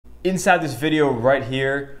Inside this video right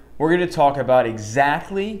here, we're going to talk about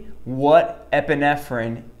exactly what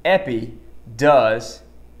epinephrine, Epi, does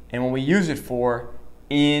and what we use it for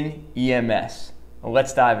in EMS. Well,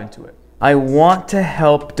 let's dive into it. I want to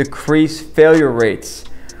help decrease failure rates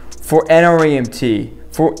for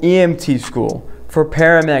nremt, for EMT school, for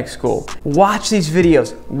paramedic school. Watch these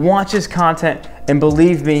videos, watch this content, and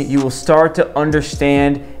believe me, you will start to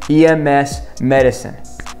understand EMS medicine.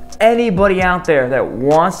 Anybody out there that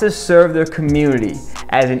wants to serve their community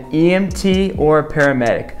as an EMT or a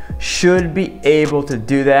paramedic should be able to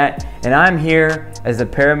do that, and I'm here as the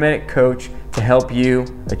paramedic coach to help you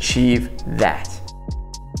achieve that.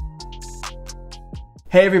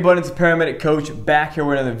 Hey everybody, it's the paramedic coach back here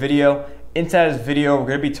with another video. Inside this video, we're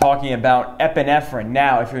going to be talking about epinephrine.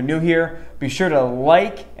 Now, if you're new here, be sure to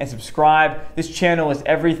like and subscribe. This channel is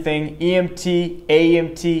everything EMT,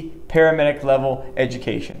 AMT, paramedic level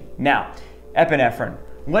education. Now, epinephrine.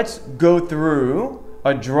 Let's go through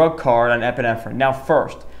a drug card on epinephrine. Now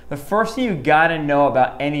the first thing you gotta know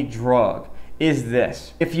about any drug is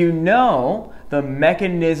this. If you know the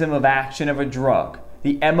mechanism of action of a drug,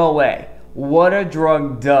 the MOA, what a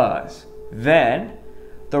drug does, then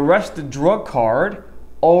the rest of the drug card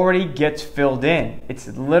already gets filled in. It's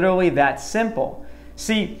literally that simple.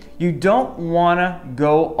 See, you don't wanna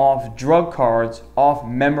go off drug cards off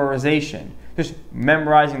memorization, just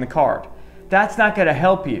memorizing the card. That's not gonna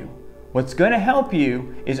help you. What's gonna help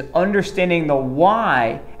you is understanding the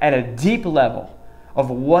why at a deep level of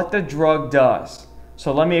what the drug does.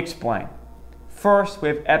 So let me explain. First, we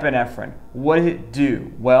have epinephrine. What does it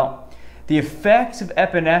do? Well, the effects of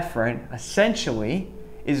epinephrine essentially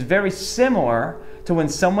is very similar to when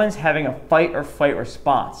someone's having a fight or flight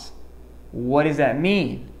response. What does that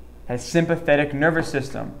mean? That's sympathetic nervous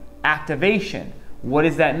system activation. What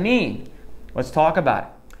does that mean? Let's talk about it.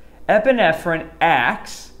 Epinephrine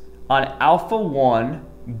acts on alpha-1,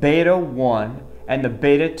 beta-1, and the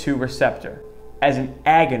beta-2 receptor as an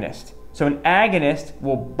agonist. So an agonist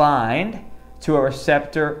will bind to a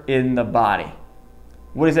receptor in the body.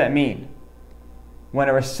 What does that mean? When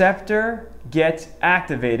a receptor gets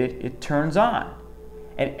activated, it turns on.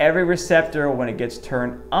 And every receptor, when it gets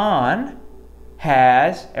turned on,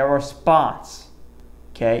 has a response.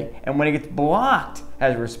 Okay? And when it gets blocked,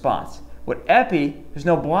 has a response. With Epi, there's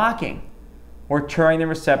no blocking. We're turning the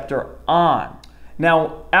receptor on.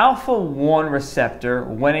 Now, alpha-1 receptor,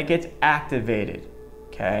 when it gets activated,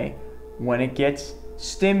 okay, when it gets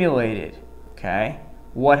stimulated, okay,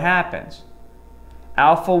 what happens?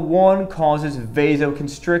 Alpha-1 causes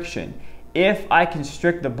vasoconstriction. If I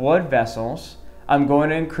constrict the blood vessels, I'm going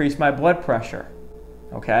to increase my blood pressure,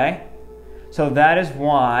 okay? So that is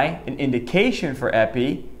why an indication for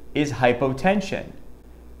Epi is hypotension.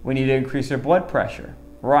 We need to increase their blood pressure.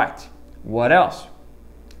 Right. What else?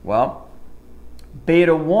 Well,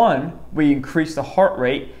 beta-1, we increase the heart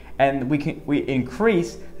rate and we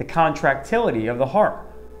increase the contractility of the heart.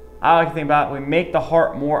 I like to think about it, we make the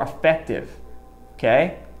heart more effective.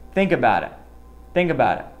 Okay? Think about it. Think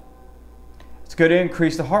about it. It's going to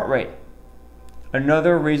increase the heart rate.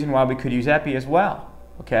 Another reason why we could use Epi as well.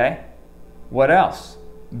 Okay? What else?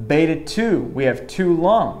 Beta-2, we have 2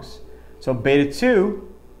 lungs. So beta-2,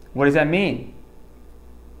 what does that mean?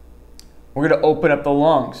 We're going to open up the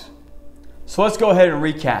lungs. So let's go ahead and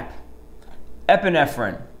recap.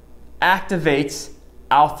 Epinephrine activates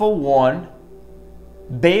alpha-1,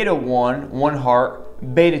 beta-1, 1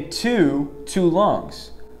 heart, beta-2, 2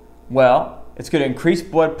 lungs. Well, it's going to increase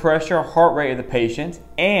blood pressure, heart rate of the patient,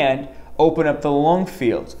 and open up the lung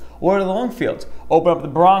fields. What are the lung fields? Open up the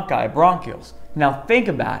bronchi, bronchioles. Now think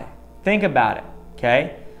about it. Think about it,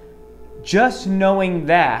 okay? Just knowing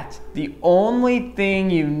that, the only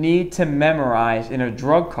thing you need to memorize in a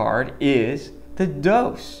drug card is the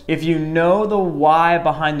dose. If you know the why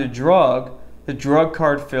behind the drug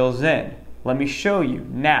card fills in. Let me show you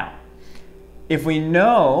now. If we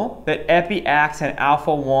know that Epi acts on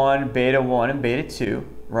alpha-1, beta-1, and beta-2,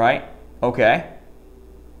 right? Okay,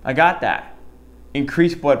 I got that.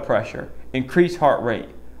 Increase blood pressure, increase heart rate,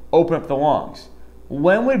 open up the lungs.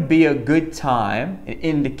 When would be a good time, an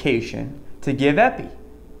indication, to give Epi?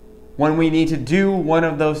 When we need to do one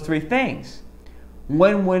of those 3 things.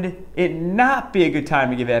 When would it not be a good time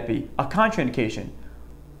to give Epi? A contraindication.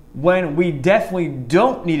 When we definitely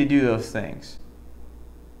don't need to do those things.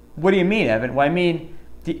 What do you mean, Evan? Well, I mean,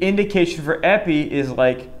 the indication for Epi is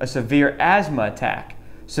like a severe asthma attack,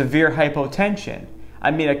 severe hypotension.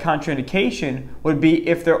 I mean, a contraindication would be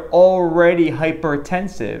if they're already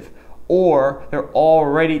hypertensive or they're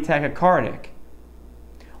already tachycardic.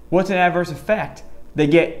 What's an adverse effect? They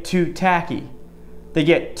get too tacky. They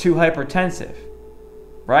get too hypertensive.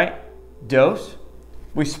 right? Dose,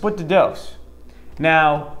 we split the dose.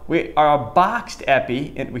 Now, our boxed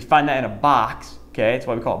epi, and we find that in a box, okay? That's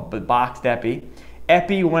why we call it the boxed epi.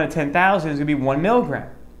 Epi 1 to 10,000 is gonna be 1 milligram,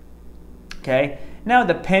 okay? Now,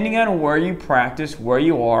 depending on where you practice, where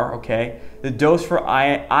you are, okay, the dose for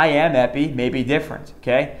IM epi may be different,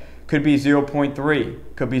 okay? Could be 0.3,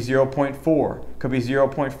 could be 0.4, could be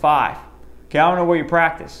 0.5. Okay, I don't know where you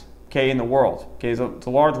practice, okay, in the world. Okay, it's a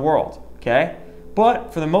large world, okay?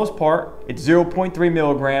 But for the most part, it's 0.3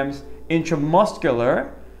 milligrams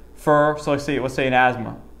intramuscular for, so let's say an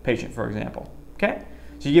asthma patient, for example, okay?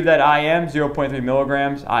 So you give that IM, 0.3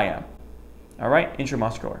 milligrams IM, all right,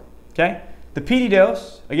 intramuscular, okay? The PD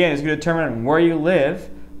dose, again, is going to determine where you live,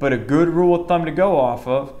 but a good rule of thumb to go off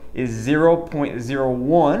of is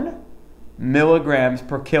 0.01 milligrams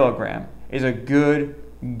per kilogram is a good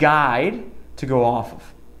guide to go off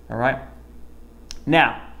of, all right?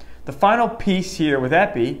 Now, the final piece here with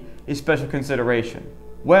epi is special consideration.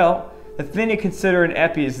 Well, the thing to consider in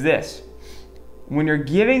epi is this. When you're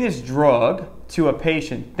giving this drug to a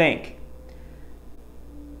patient, think,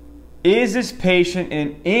 is this patient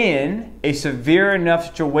in a severe enough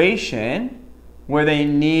situation where they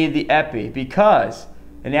need the epi? Because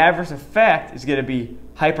an adverse effect is going to be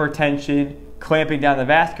hypertension, clamping down the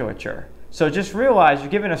vasculature. So just realize you're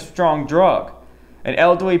giving a strong drug. An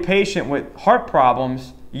elderly patient with heart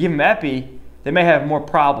problems, you give them epi, they may have more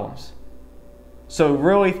problems. So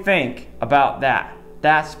really think about that.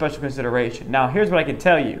 That's special consideration. Now here's what I can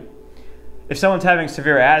tell you. If someone's having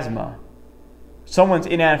severe asthma, someone's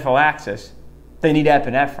in anaphylaxis, they need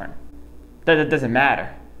epinephrine. That doesn't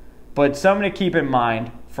matter. But something to keep in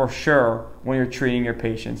mind for sure when you're treating your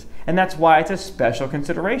patients. And that's why it's a special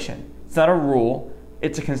consideration. It's not a rule,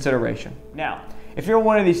 it's a consideration. Now, if you're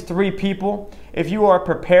one of these three people, if you are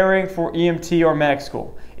preparing for EMT or medic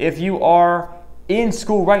school, if you are in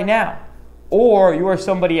school right now, or you are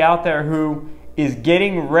somebody out there who is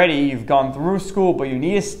getting ready, you've gone through school, but you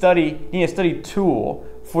need a study tool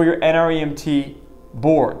for your nremt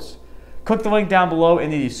boards. Click the link down below in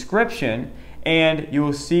the description and you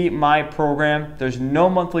will see my program. There's no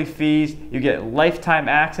monthly fees. You get lifetime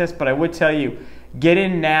access, but I would tell you, get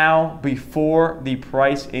in now before the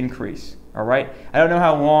price increase, all right? I don't know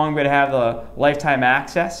how long I'm gonna have the lifetime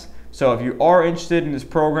access, so if you are interested in this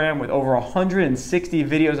program with over 160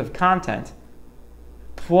 videos of content,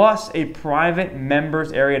 plus a private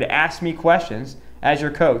members area to ask me questions as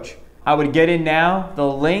your coach, I would get in now. The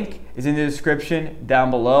link is in the description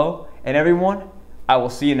down below. And everyone, I will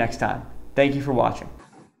see you next time. Thank you for watching.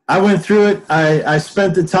 I went through it. I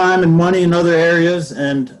spent the time and money in other areas,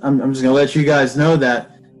 and I'm just going to let you guys know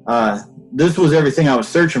that this was everything I was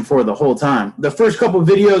searching for the whole time. The first couple of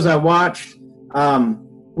videos I watched,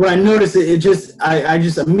 what I noticed, I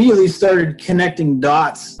just immediately started connecting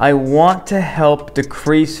dots. I want to help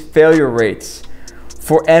decrease failure rates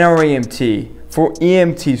for nremt, for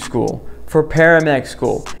EMT school, for paramedic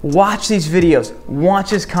school. Watch these videos,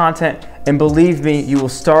 watch this content, and believe me, you will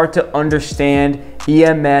start to understand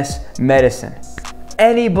EMS medicine.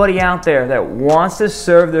 Anybody out there that wants to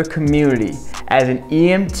serve their community as an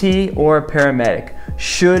EMT or a paramedic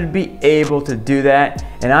should be able to do that,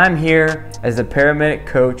 and I'm here as a paramedic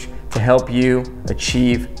coach to help you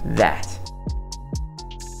achieve that.